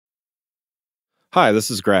Hi,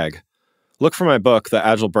 this is Greg. Look for my book, The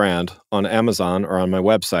Agile Brand, on Amazon or on my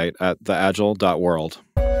website at theagile.world.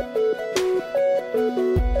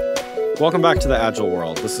 Welcome back to the Agile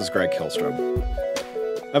World. This is Greg Kihlstrom.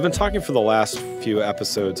 I've been talking for the last few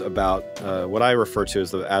episodes about what I refer to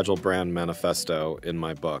as the Agile Brand Manifesto in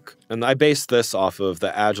my book. And I based this off of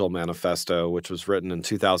the Agile Manifesto, which was written in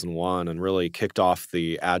 2001 and really kicked off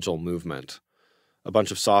the Agile movement. A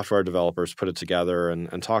bunch of software developers put it together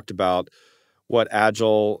and talked about what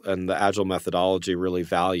Agile and the Agile methodology really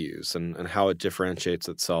values and how it differentiates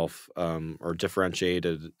itself or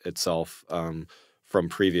differentiated itself from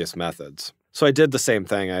previous methods. So I did the same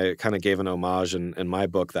thing. I kind of gave an homage in my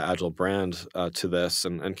book, The Agile Brand, to this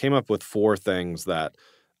and came up with 4 things that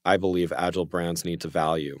I believe Agile brands need to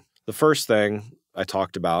value. The first thing I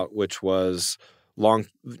talked about, which was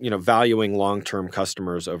valuing long-term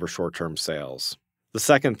customers over short-term sales. The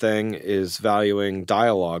second thing is valuing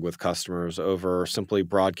dialogue with customers over simply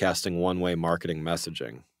broadcasting one-way marketing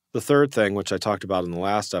messaging. The third thing, which I talked about in the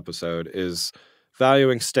last episode, is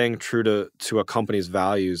valuing staying true to a company's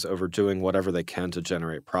values over doing whatever they can to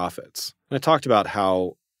generate profits. And I talked about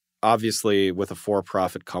how, obviously, with a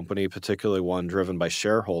for-profit company, particularly one driven by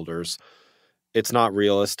shareholders, it's not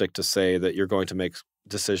realistic to say that you're going to make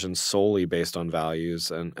decisions solely based on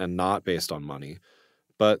values and not based on money,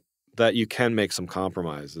 but that you can make some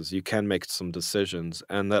compromises, you can make some decisions,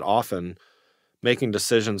 and that often making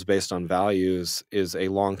decisions based on values is a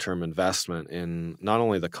long-term investment in not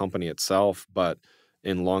only the company itself, but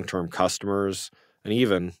in long-term customers and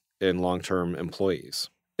even in long-term employees.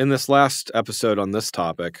 In this last episode on this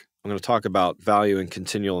topic, I'm going to talk about valuing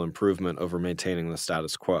continual improvement over maintaining the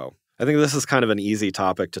status quo. I think this is kind of an easy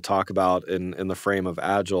topic to talk about in the frame of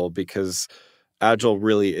Agile because Agile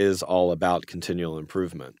really is all about continual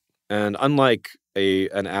improvement. And unlike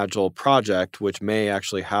an Agile project, which may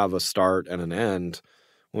actually have a start and an end,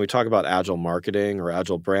 when we talk about Agile marketing or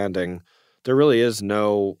Agile branding, there really is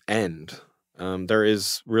no end. There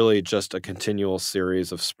is really just a continual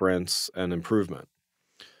series of sprints and improvement.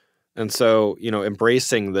 And so,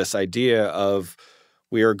 embracing this idea of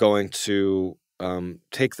we are going to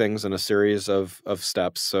take things in a series of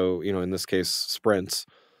steps. So, in this case, sprints.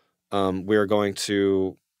 We are going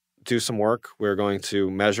to do some work. We're going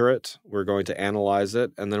to measure it. We're going to analyze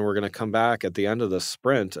it. And then we're going to come back at the end of the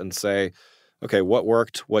sprint and say, okay, what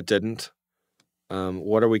worked? What didn't?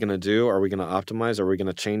 What are we going to do? Are we going to optimize? Are we going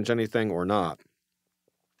to change anything or not?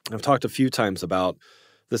 I've talked a few times about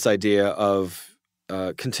this idea of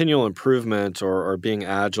continual improvement or being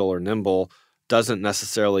agile or nimble doesn't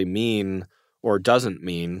necessarily mean or doesn't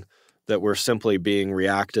mean that we're simply being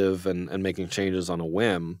reactive and making changes on a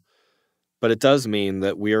whim. But it does mean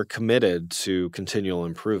that we are committed to continual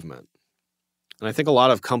improvement. And I think a lot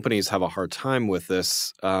of companies have a hard time with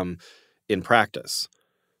this in practice.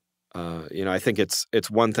 I think it's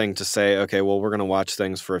one thing to say, okay, well, we're going to watch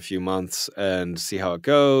things for a few months and see how it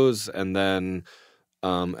goes, and then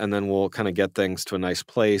we'll kind of get things to a nice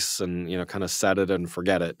place and kind of set it and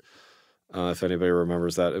forget it. If anybody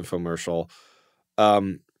remembers that infomercial.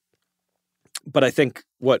 But I think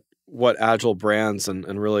what Agile brands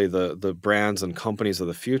and really the brands and companies of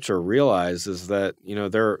the future realize is that,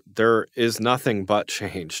 there is nothing but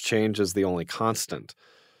change. Change is the only constant.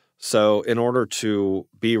 So in order to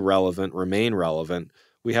be relevant, remain relevant,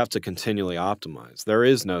 we have to continually optimize. There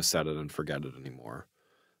is no set it and forget it anymore.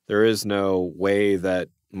 There is no way that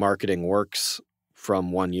marketing works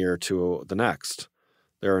from one year to the next.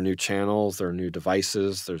 There are new channels, there are new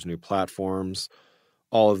devices, there's new platforms,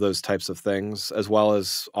 all of those types of things, as well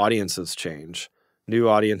as audiences change. New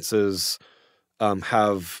audiences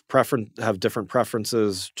have different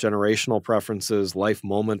preferences, generational preferences, life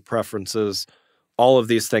moment preferences. All of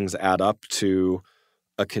these things add up to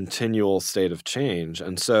a continual state of change.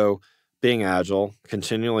 And so being agile,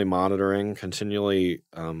 continually monitoring, continually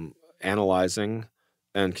analyzing,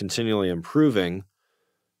 and continually improving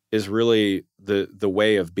is really the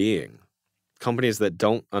way of being. Companies that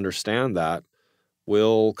don't understand that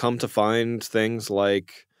will come to find things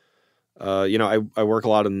like, I work a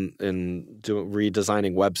lot in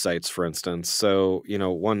redesigning websites, for instance. So,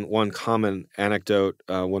 one common anecdote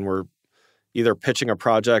when we're either pitching a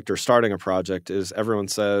project or starting a project is everyone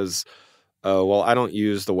says, oh, well, I don't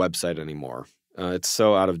use the website anymore. It's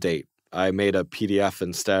so out of date. I made a PDF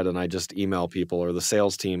instead and I just email people, or the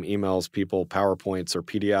sales team emails people PowerPoints or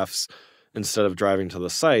PDFs instead of driving to the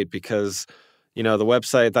site because the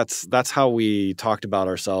website, that's how we talked about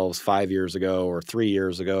ourselves 5 years ago or 3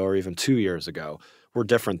 years ago or even 2 years ago. We're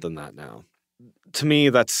different than that now. To me,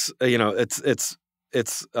 that's, it's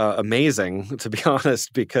it's amazing, to be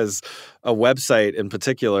honest, because a website in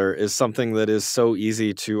particular is something that is so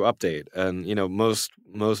easy to update. And,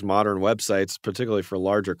 most modern websites, particularly for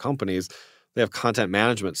larger companies, they have content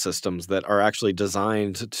management systems that are actually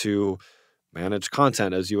designed to manage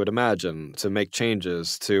content, as you would imagine, to make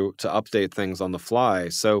changes, to update things on the fly.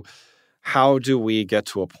 So how do we get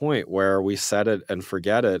to a point where we set it and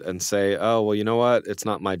forget it and say, oh, well, you know what? It's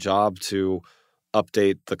not my job to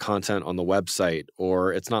update the content on the website,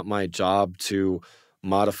 or it's not my job to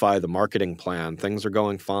modify the marketing plan. Things are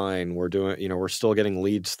going fine. We're still getting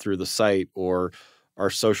leads through the site, or our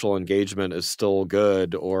social engagement is still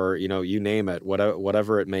good, or, you name it,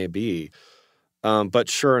 whatever it may be. But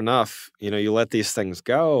sure enough, you let these things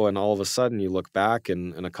go, and all of a sudden you look back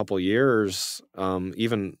in a couple years,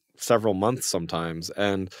 even several months sometimes,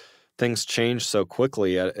 and things change so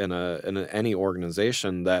quickly in any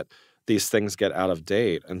organization that these things get out of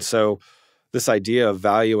date. And so this idea of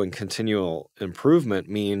value and continual improvement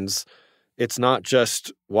means it's not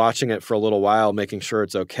just watching it for a little while, making sure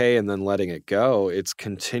it's okay, and then letting it go. It's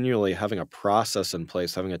continually having a process in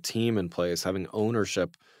place, having a team in place, having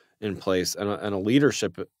ownership in place, and a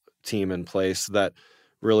leadership team in place that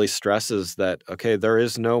really stresses that, okay, there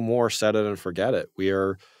is no more set it and forget it.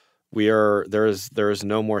 There is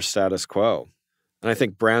no more status quo. And I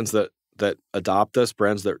think brands that adopt this,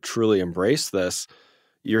 brands that truly embrace this,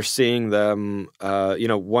 you're seeing them,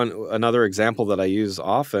 another example that I use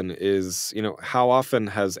often is, how often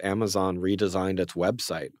has Amazon redesigned its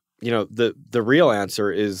website? The real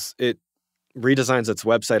answer is it redesigns its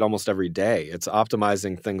website almost every day. It's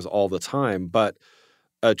optimizing things all the time. But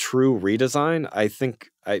a true redesign, I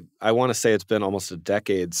think I want to say it's been almost a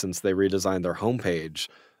decade since they redesigned their homepage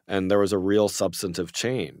and there was a real substantive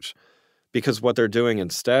change. Because what they're doing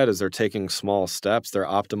instead is they're taking small steps. They're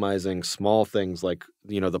optimizing small things like,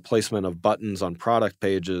 the placement of buttons on product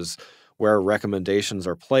pages where recommendations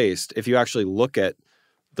are placed. If you actually look at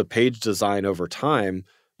the page design over time,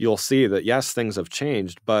 you'll see that, yes, things have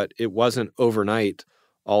changed, but it wasn't overnight.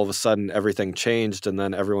 All of a sudden, everything changed and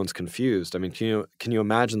then everyone's confused. I mean, can you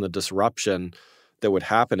imagine the disruption that would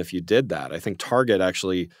happen if you did that? I think Target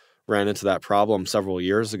actually ran into that problem several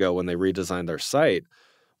years ago when they redesigned their site.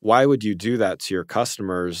 Why would you do that to your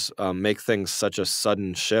customers, make things such a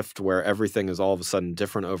sudden shift where everything is all of a sudden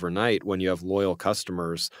different overnight when you have loyal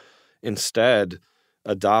customers? Instead,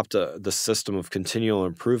 adopt the system of continual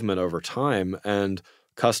improvement over time, and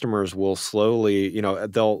customers will slowly,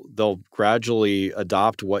 they'll gradually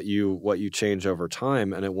adopt what you change over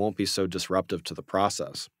time, and it won't be so disruptive to the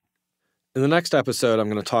process. In the next episode, I'm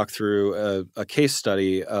going to talk through a case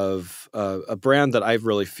study of a brand that I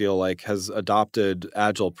really feel like has adopted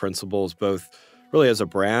Agile principles, both really as a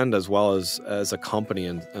brand as well as a company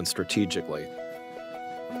and strategically.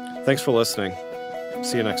 Thanks for listening.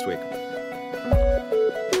 See you next week.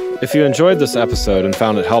 If you enjoyed this episode and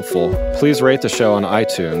found it helpful, please rate the show on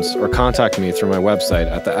iTunes or contact me through my website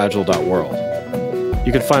at theagile.world.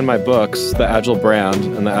 You can find my books, The Agile Brand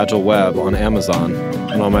and The Agile Web, on Amazon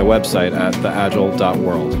and on my website at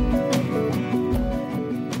theagile.world.